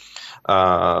Union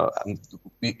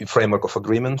framework of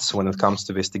agreements when it comes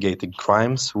to investigating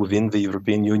crimes within the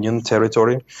European Union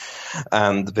territory.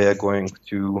 And they're going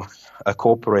to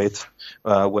cooperate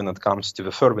when it comes to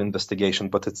the further investigation,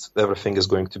 but everything is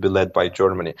going to be led by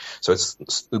Germany. So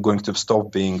it's going to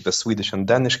stop being the Swedish and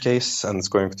Danish case, and it's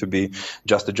going to be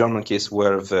just a German case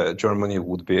where Germany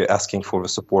would be asking for the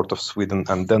support of Sweden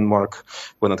and Denmark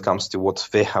when it comes to what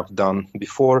they have done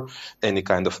before, any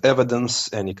kind of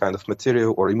evidence, any kind of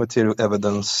material or immaterial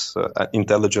evidence,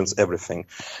 intelligence, everything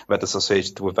that is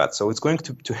associated with that. So it's going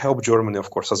to help Germany, of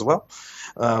course, as well.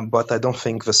 But I don't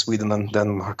think the Sweden and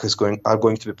Denmark are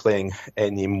going to be playing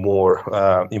any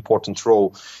more important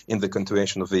role in the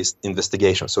continuation of this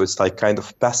investigation. So it's like kind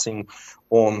of passing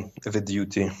on the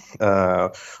duty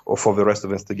for the rest of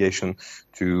the investigation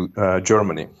to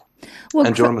Germany. Well,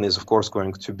 and Germany is, of course,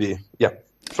 going to be... Yeah.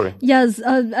 Sorry. Yes,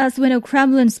 as we know,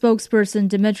 Kremlin spokesperson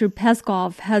Dmitry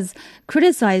Peskov has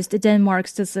criticized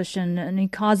Denmark's decision and he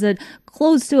calls it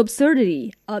close to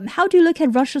absurdity. How do you look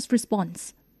at Russia's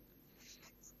response?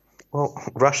 Well,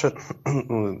 Russia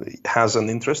has an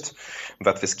interest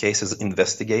that this case is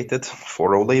investigated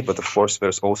thoroughly, but of course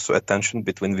there's also a tension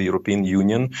between the European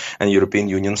Union and European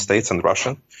Union states and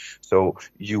Russia. So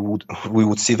we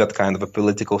would see that kind of a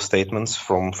political statements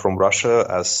from Russia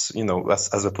as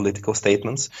a political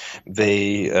statements.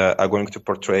 They are going to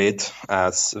portray it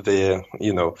as the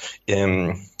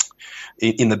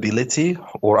inability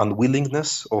or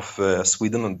unwillingness of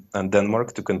Sweden and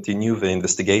Denmark to continue the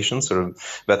investigations, or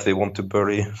that they want to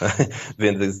bury the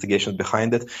investigation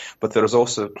behind it. But there is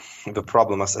also the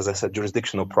problem, as I said,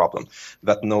 jurisdictional problem,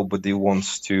 that nobody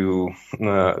wants to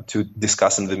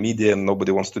discuss in the media, and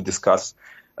nobody wants to discuss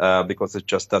because it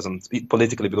just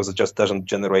doesn't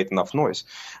generate enough noise.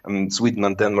 Sweden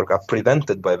and Denmark are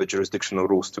prevented by the jurisdictional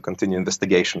rules to continue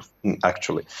investigation,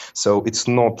 actually. So it's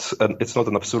not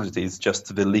an absurdity. It's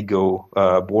just the legal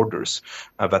borders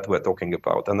that we're talking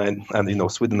about.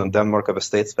 And Sweden and Denmark are the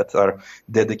states that are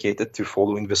dedicated to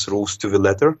following these rules to the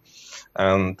letter.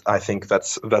 And I think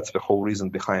that's the whole reason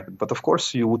behind it. But of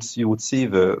course, you would see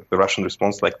the Russian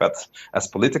response like that as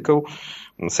political,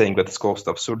 saying that it's close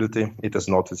to absurdity. It is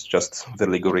not. about. It's just the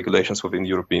legal regulations within the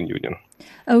European Union.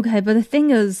 Okay, but the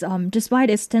thing is, despite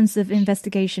extensive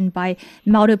investigation by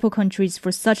multiple countries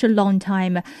for such a long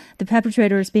time, the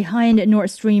perpetrators behind Nord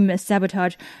Stream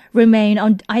sabotage remain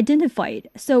unidentified.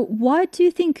 So what do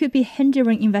you think could be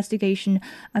hindering investigation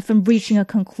from reaching a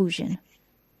conclusion?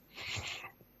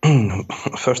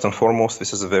 First and foremost,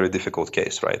 this is a very difficult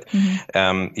case, right?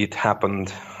 Mm-hmm. It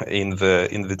happened in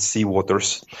the sea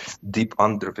waters, deep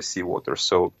under the sea waters.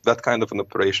 So that kind of an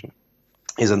operation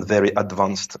is a very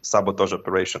advanced sabotage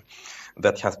operation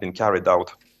that has been carried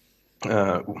out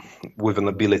with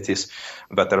abilities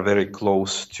that are very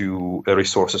close to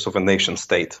resources of a nation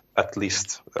state, at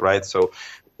least, right? So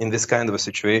in this kind of a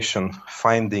situation,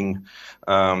 finding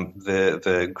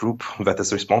the group that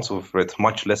is responsible for it,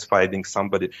 much less finding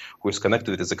somebody who is connected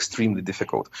to it, is extremely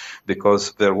difficult,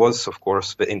 because there was, of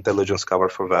course, the intelligence cover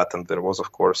for that, and there was,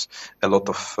 of course, a lot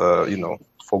of,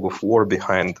 fog of war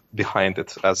behind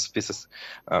it, as this is,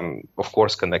 of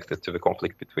course, connected to the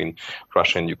conflict between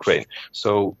Russia and Ukraine.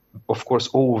 So, of course,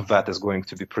 all of that is going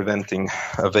to be preventing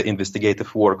the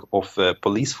investigative work of the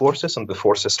police forces and the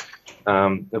forces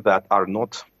that are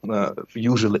not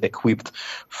usually equipped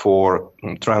for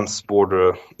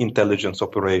trans-border intelligence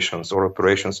operations or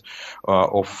operations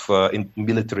of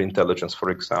military intelligence,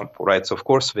 for example, right? So, of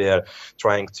course, we are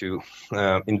trying to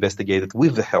investigate it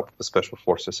with the help of the special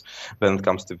forces when it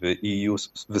comes to the EU's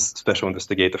special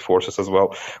investigative forces as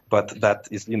well. But that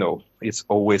is, it's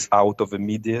always out of the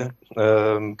media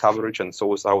coverage, and it's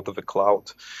always out of the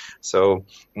cloud. So,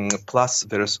 plus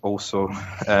there is also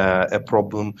a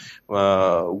problem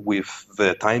with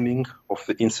the timing of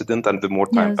the incident, and the more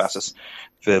time passes,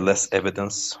 the less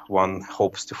evidence one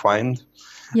hopes to find.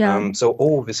 Yeah. So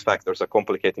all these factors are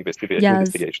complicating this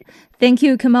investigation. Thank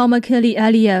you, Kamal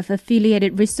Makili-Aliyev,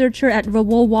 affiliated researcher at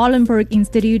Raoul Wallenberg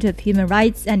Institute of Human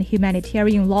Rights and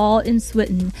Humanitarian Law in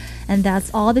Sweden. And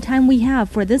that's all the time we have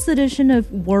for this edition of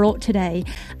World Today.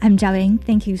 I'm Zhao Ying.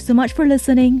 Thank you so much for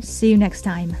listening. See you next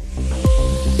time.